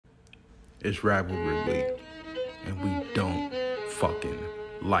It's rivalry week, and we don't fucking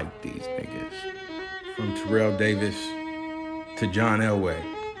like these niggas. From Terrell Davis to John Elway,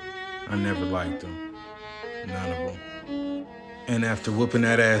 I never liked them. None of them. And after whooping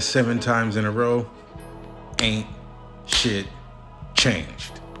that ass 7 times in a row, ain't shit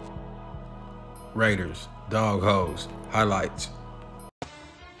changed. Raiders, dog hoes, highlights.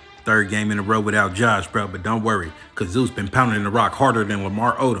 Third game in a row without Josh, bro, but don't worry, cause Zeus been pounding the rock harder than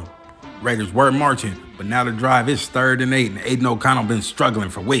Lamar Odom. Raiders were marching, but now the drive is 3rd and 8, and Aiden O'Connell been struggling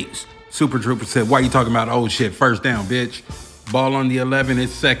for weeks. Super Trooper said, why you talking about old shit? First down, bitch. Ball on the 11,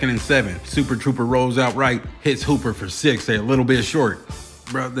 it's 2nd and 7. Super Trooper rolls out right, hits Hooper for 6, they're a little bit short.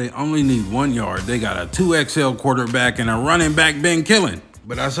 Bro, they only need 1 yard. They got a 2XL quarterback and a running back been killing.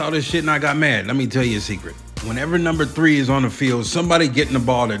 But I saw this shit and I got mad. Let me tell you a secret. Whenever number 3 is on the field, somebody getting the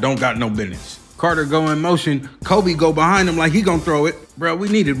ball that don't got no business. Carter go in motion, Kobe go behind him like he gonna throw it. Bro, we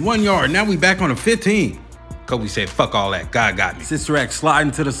needed 1 yard, now we back on a 15. Kobe said, fuck all that, God got me. Sister Act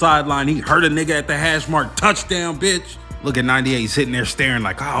sliding to the sideline, he hurt a nigga at the hash mark, touchdown, bitch. Look at 98 sitting there staring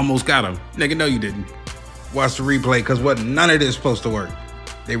like, I almost got him. Nigga, no you didn't. Watch the replay, cause what none of this supposed to work.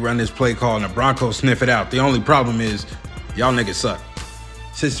 They run this play call and the Broncos sniff it out. The only problem is, y'all niggas suck.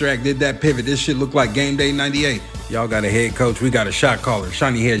 Sister Act did that pivot. This shit looked like game day 98. Y'all got a head coach, we got a shot caller.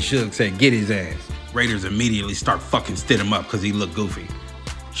 Shiny head Suge said, get his ass. Raiders immediately start fucking him up because he looked goofy.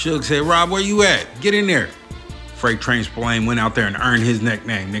 Suge said, Rob, where you at? Get in there. Freight Train Spillane went out there and earned his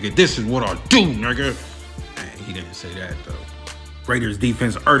nickname. Nigga, this is what I do, nigga. Man, he didn't say that, though. Raiders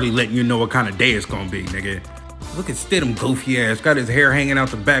defense early letting you know what kind of day it's gonna be, nigga. Look at Stidham goofy ass. Got his hair hanging out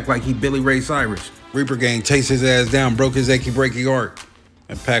the back like he Billy Ray Cyrus. Reaper gang chased his ass down, broke his achy breaky heart.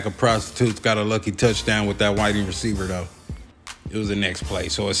 That pack of prostitutes got a lucky touchdown with that whitey receiver, though. It was the next play,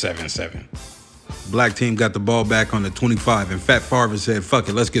 so it's 7-7. Black team got the ball back on the 25, and Fat Farver said, fuck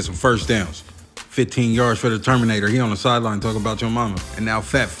it, let's get some first downs. 15 yards for the Terminator. He on the sideline talking about your mama. And now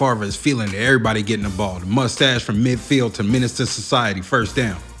Fat Farver is feeling that everybody getting the ball. The mustache from midfield to menace to society, first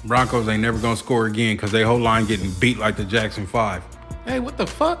down. Broncos ain't never gonna score again because they whole line getting beat like the Jackson 5. Hey, what the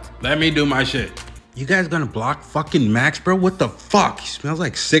fuck? Let me do my shit. You guys gonna block fucking Max, bro? What the fuck? He smells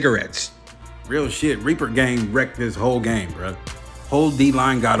like cigarettes. Real shit, Reaper gang wrecked this whole game, bro. Whole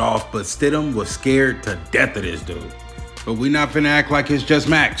D-line got off, but Stidham was scared to death of this dude. But we not finna act like it's just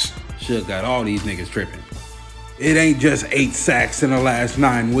Max. Should got all these niggas tripping. It ain't just 8 sacks in the last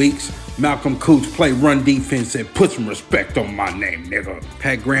 9 weeks. Malcolm Cooch play run defense and put some respect on my name, nigga.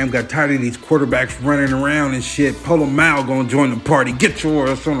 Pat Graham got tired of these quarterbacks running around and shit. Polo Mal gonna join the party. Get your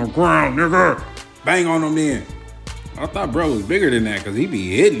ass on the ground, nigga. Bang on him then. I thought bro was bigger than that because he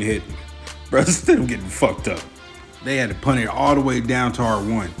be hitting. Bro, Stidham getting fucked up. They had to punt it all the way down to our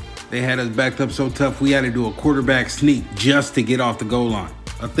 1. They had us backed up so tough we had to do a quarterback sneak just to get off the goal line.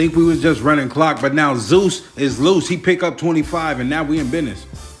 I think we was just running clock, but now Zeus is loose. He picked up 25, and now we in business.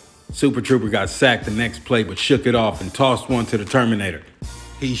 Super Trooper got sacked the next play, but shook it off and tossed one to the Terminator.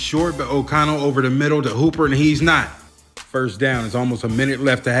 He's short, but O'Connell over the middle to Hooper, and he's not. First down, is almost a minute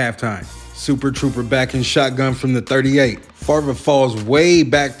left to halftime. Super Trooper back in shotgun from the 38. Farver falls way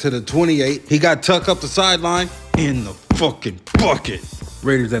back to the 28. He got tucked up the sideline in the fucking bucket.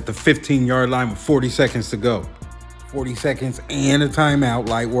 Raiders at the 15-yard line with 40 seconds to go. 40 seconds and a timeout,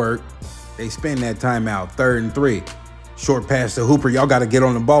 light work. They spend that timeout, 3rd and 3. Short pass to Hooper. Y'all got to get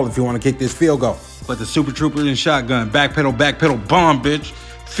on the ball if you want to kick this field goal. But the Super Trooper in shotgun. Backpedal, bomb, bitch.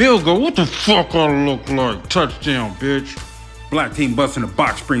 Field goal, what the fuck I look like? Touchdown, bitch. Black team busting the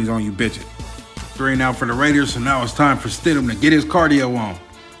box springs on you, bitches. 3 and out for the Raiders, so now it's time for Stidham to get his cardio on.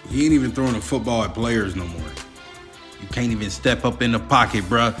 He ain't even throwing the football at players no more. You can't even step up in the pocket,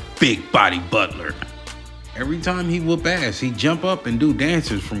 bruh. Big body Butler. Every time he whoop ass, he jump up and do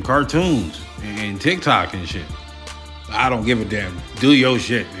dances from cartoons and TikTok and shit. I don't give a damn. Do your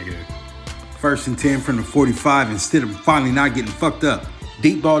shit, nigga. 1st and 10 from the 45, and Stidham finally not getting fucked up.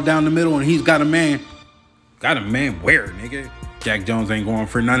 Deep ball down the middle, and he's got a man. Got a man where, nigga? Jack Jones ain't going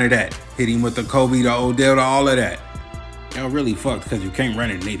for none of that. Hit him with the Kobe, the Odell, the all of that. Y'all really fucked because you can't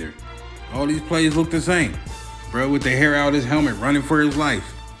run it neither. All these plays look the same. Bro with the hair out his helmet, running for his life.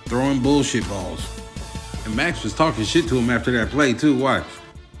 Throwing bullshit balls. And Max was talking shit to him after that play too, watch.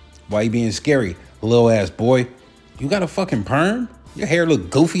 Why you being scary, little ass boy? You got a fucking perm? Your hair look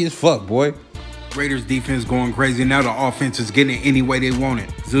goofy as fuck, boy. Raiders defense going crazy. Now the offense is getting it any way they want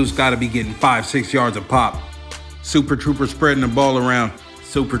it. Zeus gotta be getting 5-6 yards a pop. Super Trooper spreading the ball around.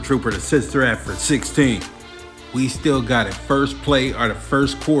 Super Trooper to Sister Act for 16. We still got it. First play or the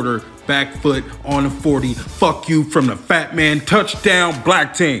first quarter, back foot on the 40. Fuck you from the fat man. Touchdown,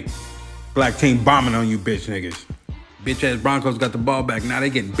 Black team. Black team bombing on you bitch niggas. Bitch ass Broncos got the ball back. Now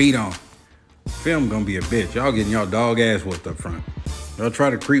they getting beat on. Film gonna be a bitch. Y'all getting y'all dog ass whooped up front. Y'all try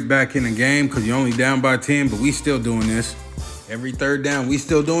to creep back in the game because you're only down by 10, but we still doing this. Every third down, we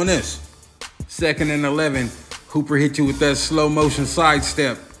still doing this. 2nd and 11, Hooper hit you with that slow motion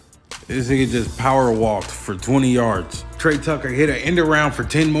sidestep. This nigga just power walked for 20 yards. Trey Tucker hit an end around for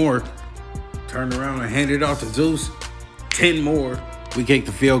 10 more. Turned around and handed it off to Zeus. 10 more. We kicked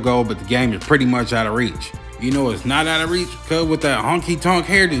the field goal, but the game is pretty much out of reach. You know it's not out of reach? Cuz with that honky-tonk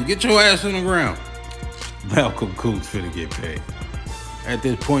hairdo, get your ass on the ground. Malcolm Coots finna get paid. At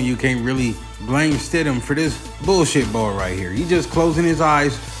this point, you can't really blame Stidham for this bullshit ball right here. He just closing his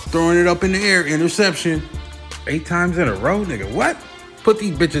eyes, throwing it up in the air, interception. 8 times in a row, nigga, what? Put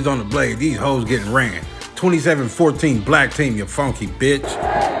these bitches on the blade. These hoes getting ran. 27-14 black team, you funky bitch.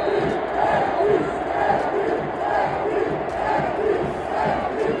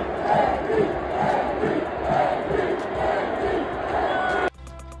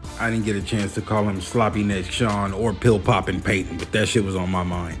 I didn't get a chance to call him sloppy neck Sean or pill popping Peyton, but that shit was on my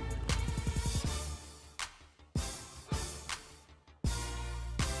mind.